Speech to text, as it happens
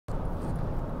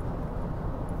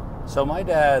So my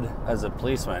dad, as a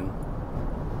policeman,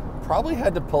 probably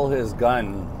had to pull his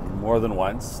gun more than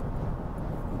once,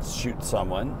 shoot at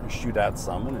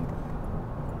someone,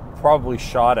 and probably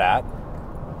shot at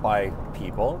by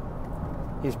people.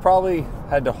 He's probably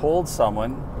had to hold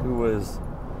someone who was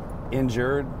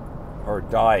injured or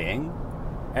dying,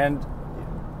 and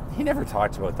he never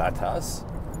talked about that to us.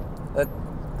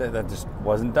 That just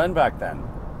wasn't done back then.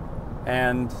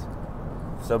 And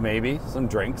so maybe some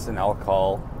drinks and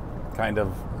alcohol kind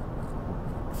of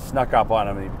snuck up on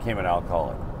him and he became an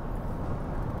alcoholic.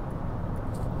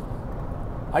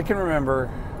 I can remember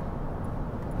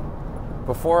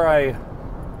before I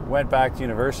went back to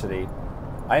university,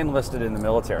 I enlisted in the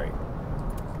military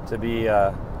to be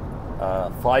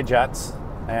fly jets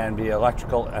and be an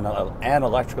electrical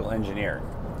engineer.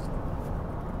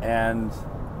 And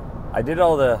I did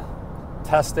all the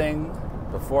testing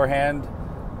beforehand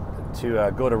to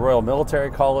go to Royal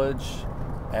Military College,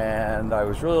 and I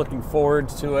was really looking forward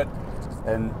to it.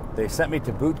 And they sent me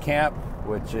to boot camp,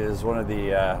 which is one of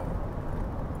the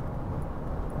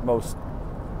most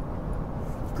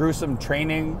gruesome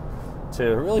training to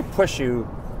really push you,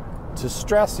 to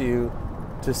stress you,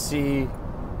 to see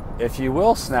if you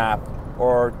will snap,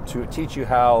 or to teach you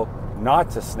how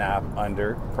not to snap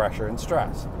under pressure and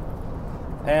stress.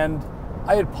 And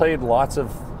I had played lots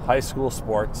of high school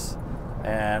sports,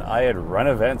 and I had run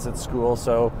events at school,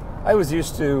 so I was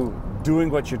used to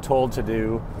doing what you're told to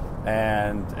do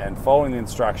and following the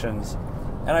instructions.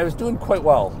 And I was doing quite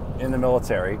well in the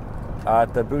military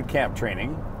at the boot camp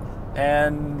training.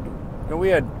 And we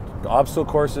had obstacle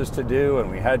courses to do,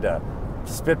 and we had to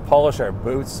spit polish our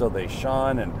boots so they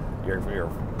shone, and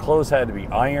your clothes had to be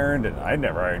ironed, and I'd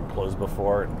never ironed clothes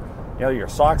before. And, your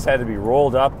socks had to be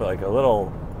rolled up like a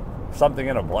little something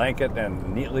in a blanket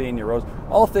and neatly in your rows.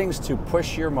 All things to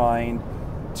push your mind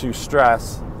to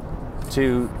stress,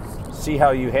 to see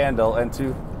how you handle, and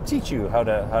to teach you how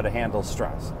to handle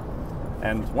stress.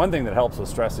 And one thing that helps with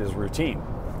stress is routine.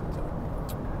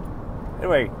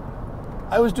 Anyway,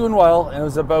 I was doing well, and it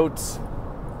was about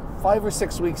 5 or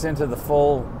 6 weeks into the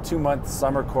full 2-month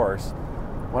summer course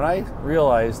when I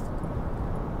realized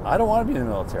I don't want to be in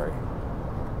the military.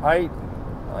 I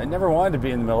never wanted to be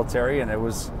in the military, and it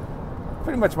was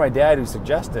pretty much my dad who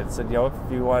suggested, said,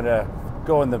 if you want to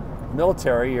go in the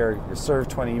military, you serve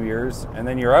 20 years, and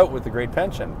then you're out with a great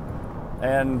pension.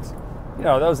 And,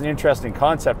 that was an interesting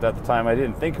concept at the time. I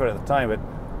didn't think of it at the time, but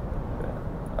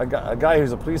a guy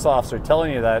who's a police officer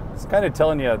telling you that, it's kind of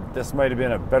telling you this might have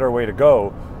been a better way to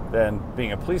go than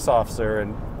being a police officer.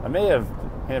 And I may have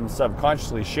him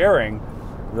subconsciously sharing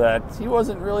that he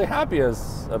wasn't really happy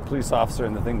as a police officer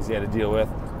and the things he had to deal with,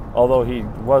 although he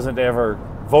wasn't ever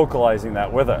vocalizing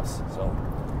that with us.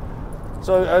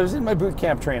 So I was in my boot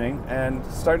camp training and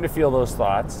starting to feel those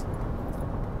thoughts,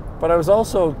 but I was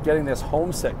also getting this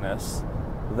homesickness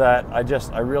that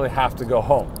I really have to go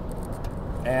home.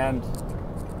 And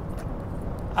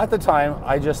at the time,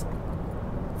 I just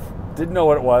didn't know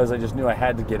what it was. I just knew I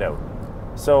had to get out.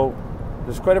 So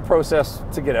there's quite a process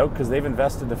to get out because they've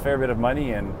invested a fair bit of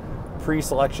money in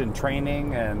pre-selection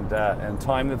training and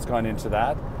time that's gone into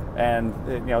that, and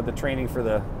the training for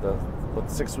the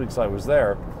 6 weeks I was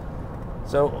there.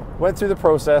 So went through the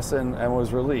process and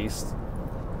was released.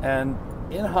 And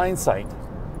in hindsight,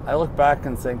 I look back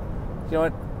and think, you know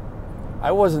what?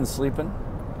 I wasn't sleeping.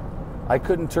 I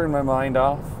couldn't turn my mind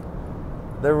off.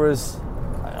 There was,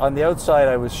 on the outside,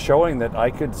 I was showing that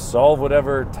I could solve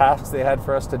whatever tasks they had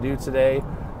for us to do today.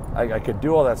 I could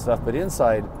do all that stuff, but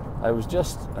inside, I was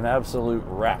just an absolute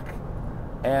wreck.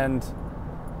 And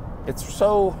it's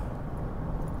so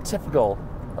typical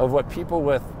of what people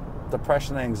with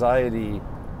depression and anxiety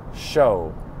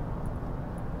show.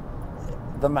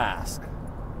 The mask.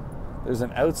 There's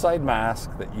an outside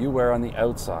mask that you wear on the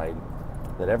outside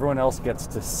that everyone else gets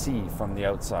to see from the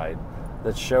outside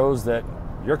that shows that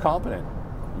you're competent.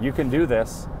 You can do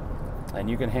this and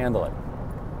you can handle it.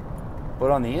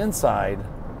 But on the inside,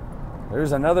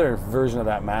 there's another version of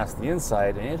that mask, the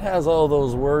inside, and it has all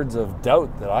those words of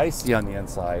doubt that I see on the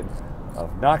inside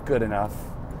of not good enough,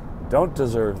 don't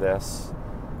deserve this,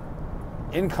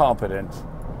 incompetent,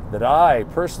 that I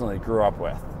personally grew up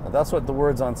with. And that's what the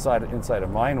words inside of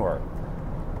mine were.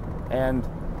 And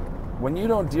when you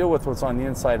don't deal with what's on the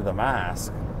inside of the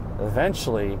mask,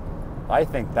 eventually, I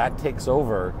think that takes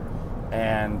over,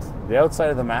 and the outside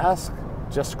of the mask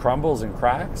just crumbles and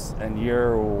cracks, and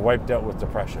you're wiped out with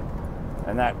depression.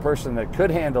 And that person that could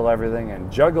handle everything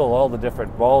and juggle all the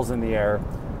different balls in the air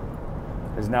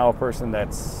is now a person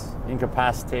that's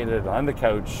incapacitated on the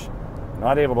couch,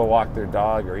 not able to walk their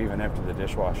dog or even empty the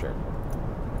dishwasher.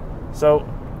 So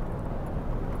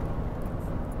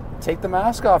take the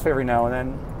mask off every now and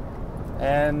then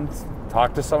and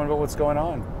talk to someone about what's going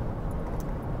on.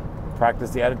 Practice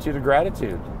the attitude of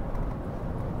gratitude.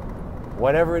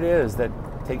 Whatever it is that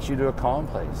takes you to a calm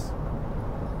place,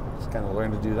 just kind of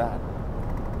learn to do that.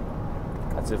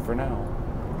 That's it for now.